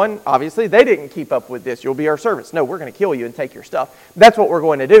Israelites had won, obviously they didn't keep up with this. You'll be our servants. No, we're going to kill you and take your stuff. That's what we're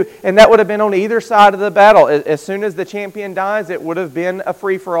going to do. And that would have been on either side of the battle. As soon as the champion dies, it would have been a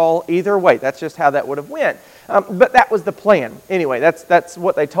free-for-all either way. That's just how that would have went. But that was the plan. Anyway, that's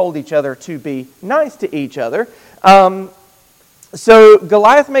what they told each other, to be nice to each other. So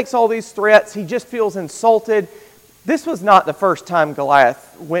Goliath makes all these threats. He just feels insulted. This was not the first time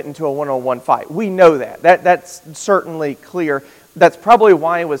Goliath went into a one-on-one fight. We know that. That's certainly clear. That's probably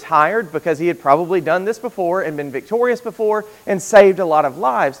why he was hired, because he had probably done this before and been victorious before and saved a lot of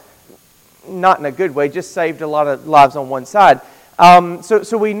lives. Not in a good way, just saved a lot of lives on one side.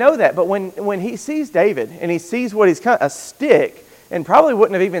 So we know that. But when he sees David and he sees what he's a stick, and probably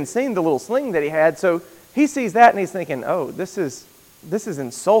wouldn't have even seen the little sling that he had, so he sees that and he's thinking, oh, this is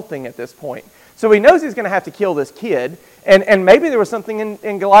insulting at this point. So he knows he's going to have to kill this kid. And maybe there was something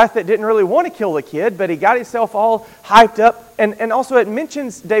in Goliath that didn't really want to kill the kid, but he got himself all hyped up. And also it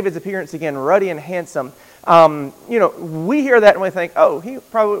mentions David's appearance again, ruddy and handsome. We hear that and we think, oh, he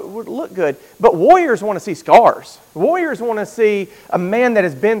probably would look good. But warriors want to see scars. Warriors want to see a man that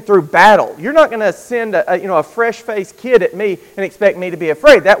has been through battle. You're not going to send a fresh-faced kid at me and expect me to be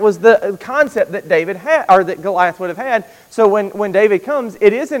afraid. That was the concept that David had, or that Goliath would have had. So when David comes,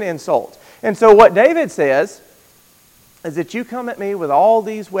 it is an insult. And so what David says is that you come at me with all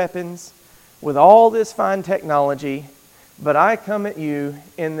these weapons, with all this fine technology, but I come at you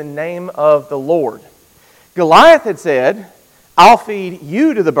in the name of the Lord. Goliath had said, I'll feed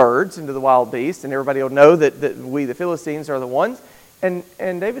you to the birds and to the wild beasts, and everybody will know that we, the Philistines, are the ones. And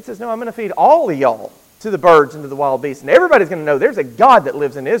David says, no, I'm going to feed all of y'all to the birds and to the wild beasts. And everybody's going to know there's a God that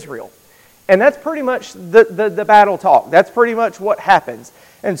lives in Israel. And that's pretty much the battle talk. That's pretty much what happens.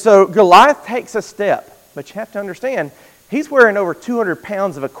 And so Goliath takes a step. But you have to understand, he's wearing over 200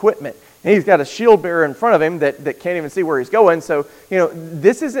 pounds of equipment. And he's got a shield bearer in front of him that can't even see where he's going. So, he's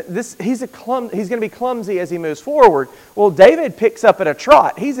going to be clumsy as he moves forward. Well, David picks up at a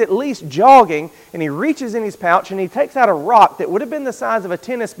trot. He's at least jogging, and he reaches in his pouch, and he takes out a rock that would have been the size of a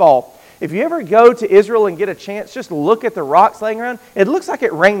tennis ball. If you ever go to Israel and get a chance, just look at the rocks laying around. It looks like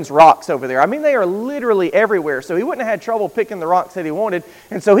it rains rocks over there. I mean, they are literally everywhere. So he wouldn't have had trouble picking the rocks that he wanted.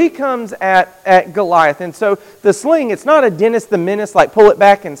 And so he comes at Goliath. And so the sling, it's not a Dennis the Menace, like pull it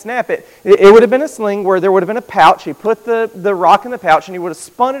back and snap it. It would have been a sling where there would have been a pouch. He put the rock in the pouch, and he would have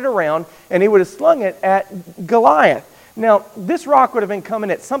spun it around, and he would have slung it at Goliath. Now, this rock would have been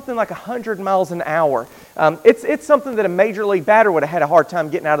coming at something like 100 miles an hour. It's something that a major league batter would have had a hard time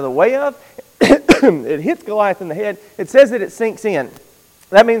getting out of the way of. It hits Goliath in the head. It says that it sinks in.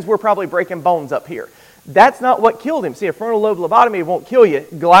 That means we're probably breaking bones up here. That's not what killed him. See, a frontal lobe lobotomy won't kill you.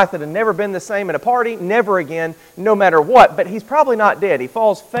 Goliath would have never been the same at a party, never again, no matter what. But he's probably not dead. He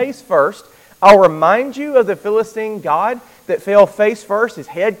falls face first. I'll remind you of the Philistine God that fell face first. His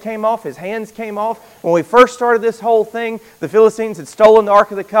head came off, his hands came off. When we first started this whole thing, the Philistines had stolen the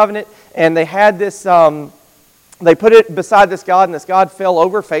Ark of the Covenant, and they had this, they put it beside this god, and this god fell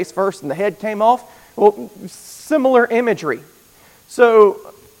over face first, and the head came off. Well, similar imagery.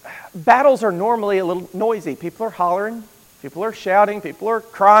 So, battles are normally a little noisy. People are hollering, people are shouting, people are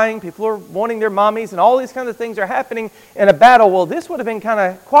crying, people are wanting their mommies, and all these kinds of things are happening in a battle. Well, this would have been kind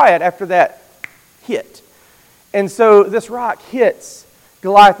of quiet after that hit. And so this rock hits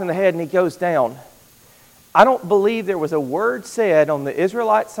Goliath in the head and he goes down. I don't believe there was a word said on the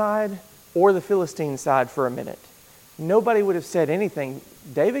Israelite side or the Philistine side for a minute. Nobody would have said anything.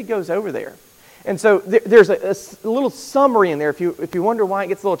 David goes over there. And so there's a little summary in there if you wonder why it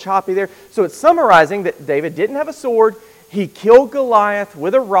gets a little choppy there. So it's summarizing that David didn't have a sword. He killed Goliath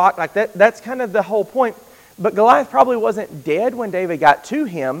with a rock. Like that's kind of the whole point. But Goliath probably wasn't dead when David got to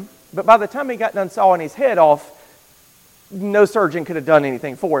him. But by the time he got done sawing his head off, no surgeon could have done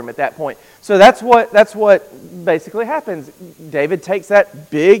anything for him at that point. So that's what basically happens. David takes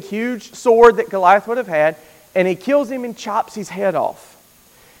that big, huge sword that Goliath would have had, and he kills him and chops his head off.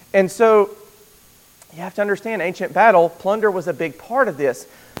 And so you have to understand, ancient battle, plunder was a big part of this.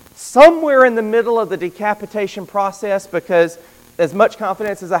 Somewhere in the middle of the decapitation process, because as much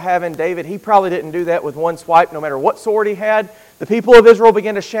confidence as I have in David, he probably didn't do that with one swipe, no matter what sword he had. The people of Israel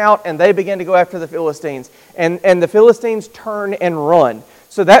began to shout, and they began to go after the Philistines. And the Philistines turn and run.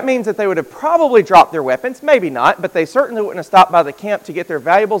 So that means that they would have probably dropped their weapons, maybe not, but they certainly wouldn't have stopped by the camp to get their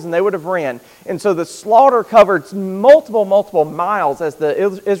valuables, and they would have ran. And so the slaughter covered multiple miles as the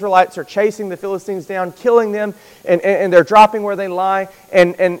Israelites are chasing the Philistines down, killing them, and they're dropping where they lie.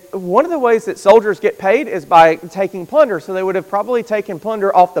 And one of the ways that soldiers get paid is by taking plunder. So they would have probably taken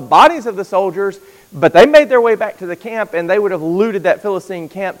plunder off the bodies of the soldiers, but they made their way back to the camp, and they would have looted that Philistine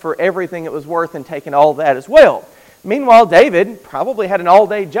camp for everything it was worth and taken all that as well. Meanwhile, David probably had an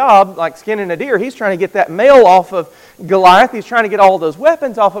all-day job like skinning a deer. He's trying to get that mail off of Goliath. He's trying to get all those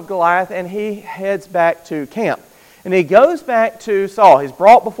weapons off of Goliath, and he heads back to camp. And he goes back to Saul. He's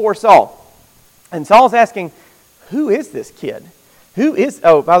brought before Saul. And Saul's asking, who is this kid?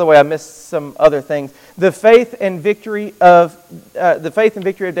 Oh, by the way, I missed some other things. The faith and victory of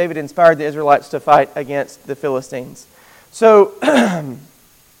David inspired the Israelites to fight against the Philistines. So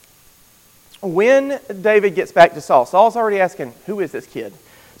when David gets back to Saul, Saul's already asking, who is this kid?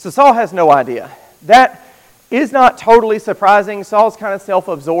 So Saul has no idea. That is not totally surprising. Saul's kind of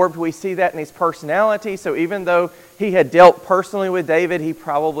self-absorbed. We see that in his personality. So even though he had dealt personally with David, he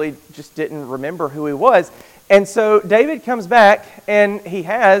probably just didn't remember who he was. And so David comes back, and he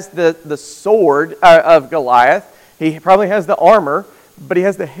has the sword of Goliath. He probably has the armor, but he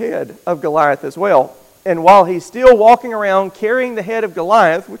has the head of Goliath as well. And while he's still walking around carrying the head of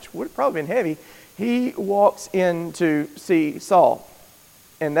Goliath, which would have probably been heavy, he walks in to see Saul.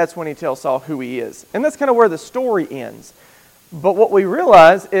 And that's when he tells Saul who he is. And that's kind of where the story ends. But what we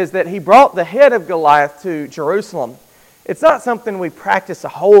realize is that he brought the head of Goliath to Jerusalem. It's not something we practice a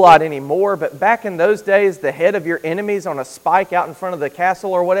whole lot anymore, but back in those days, the head of your enemies on a spike out in front of the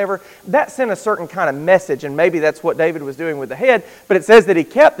castle or whatever, that sent a certain kind of message, and maybe that's what David was doing with the head. But it says that he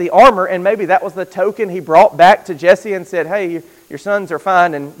kept the armor, and maybe that was the token he brought back to Jesse and said, hey, your sons are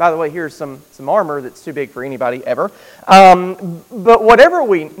fine, and by the way, here's some armor that's too big for anybody ever. But whatever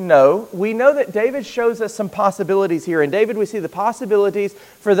we know that David shows us some possibilities here. In David, we see the possibilities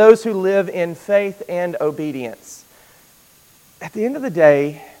for those who live in faith and obedience. At the end of the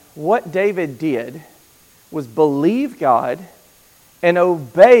day, what David did was believe God and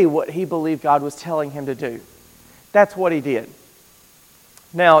obey what he believed God was telling him to do. That's what he did.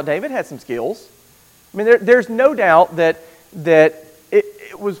 Now, David had some skills. I mean, there's no doubt that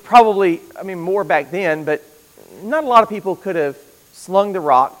it was probably, more back then, but not a lot of people could have slung the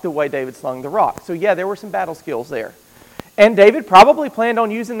rock the way David slung the rock. So yeah, there were some battle skills there. And David probably planned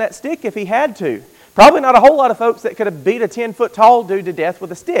on using that stick if he had to. Probably not a whole lot of folks that could have beat a 10-foot-tall dude to death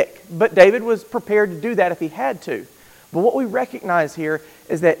with a stick. But David was prepared to do that if he had to. But what we recognize here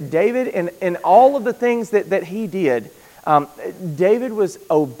is that David, in all of the things that he did, David was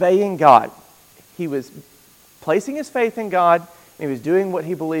obeying God. He was placing his faith in God, and he was doing what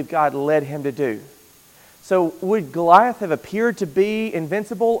he believed God led him to do. So would Goliath have appeared to be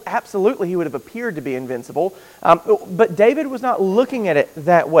invincible? Absolutely, he would have appeared to be invincible. But David was not looking at it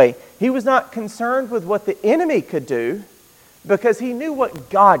that way. He was not concerned with what the enemy could do because he knew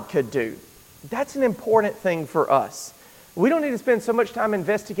what God could do. That's an important thing for us. We don't need to spend so much time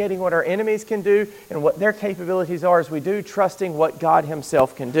investigating what our enemies can do and what their capabilities are as we do trusting what God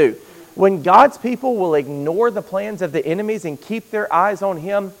himself can do. When God's people will ignore the plans of the enemies and keep their eyes on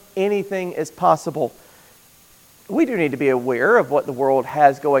him, anything is possible. we do need to be aware of what the world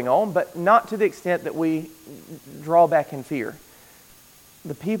has going on, but not to the extent that we draw back in fear.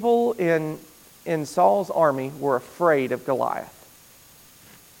 The people in Saul's army were afraid of Goliath.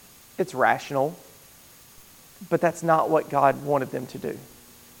 It's rational, but that's not what God wanted them to do.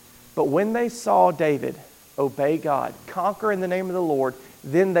 But when they saw David obey God, conquer in the name of the Lord,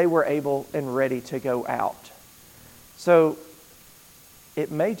 then they were able and ready to go out. So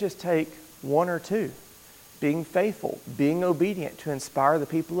it may just take one or two, being faithful, being obedient to inspire the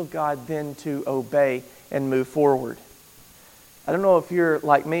people of God then to obey and move forward. I don't know if you're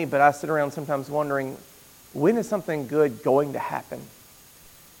like me, but I sit around sometimes wondering, when is something good going to happen?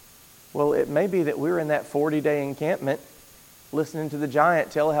 Well, it may be that we're in that 40-day encampment listening to the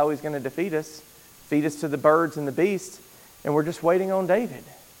giant tell how he's going to defeat us, feed us to the birds and the beasts, and we're just waiting on David.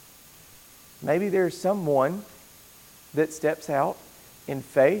 Maybe there's someone that steps out in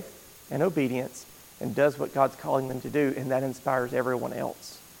faith and obedience and does what God's calling them to do, and that inspires everyone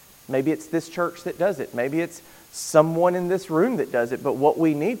else. Maybe it's this church that does it. Maybe it's someone in this room that does it. But what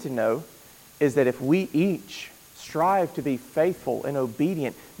we need to know is that if we each strive to be faithful and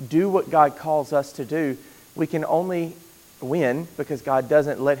obedient, do what God calls us to do, we can only win because God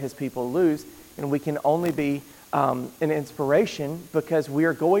doesn't let His people lose, and we can only be an inspiration because we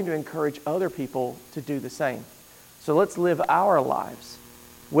are going to encourage other people to do the same. So let's live our lives,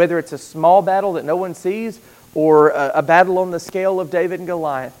 whether it's a small battle that no one sees or a battle on the scale of David and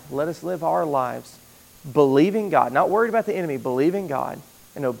Goliath. Let us live our lives believing God, not worried about the enemy, believing God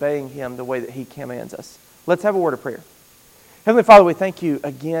and obeying Him the way that He commands us. Let's have a word of prayer. Heavenly Father, we thank You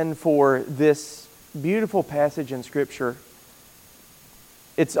again for this beautiful passage in Scripture.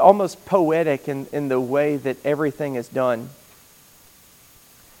 It's almost poetic in the way that everything is done.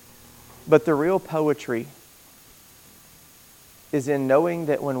 But the real poetry is in knowing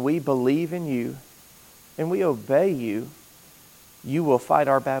that when we believe in You and we obey You, You will fight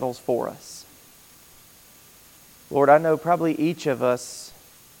our battles for us. Lord, I know probably each of us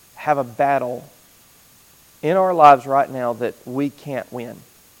have a battle in our lives right now that we can't win,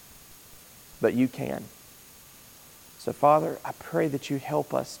 but You can. So, Father, I pray that You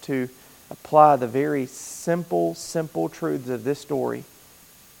help us to apply the very simple truths of this story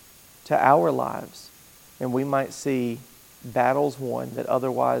to our lives, and we might see battles won that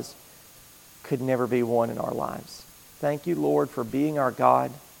otherwise could never be won in our lives. Thank You, Lord, for being our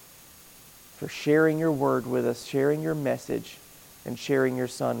God, for sharing Your word with us, sharing Your message, and sharing Your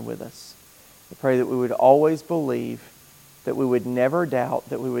Son with us. I pray that we would always believe, that we would never doubt,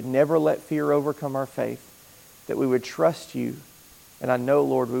 that we would never let fear overcome our faith, that we would trust You. And I know,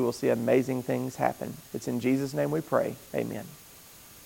 Lord, we will see amazing things happen. It's in Jesus' name we pray. Amen.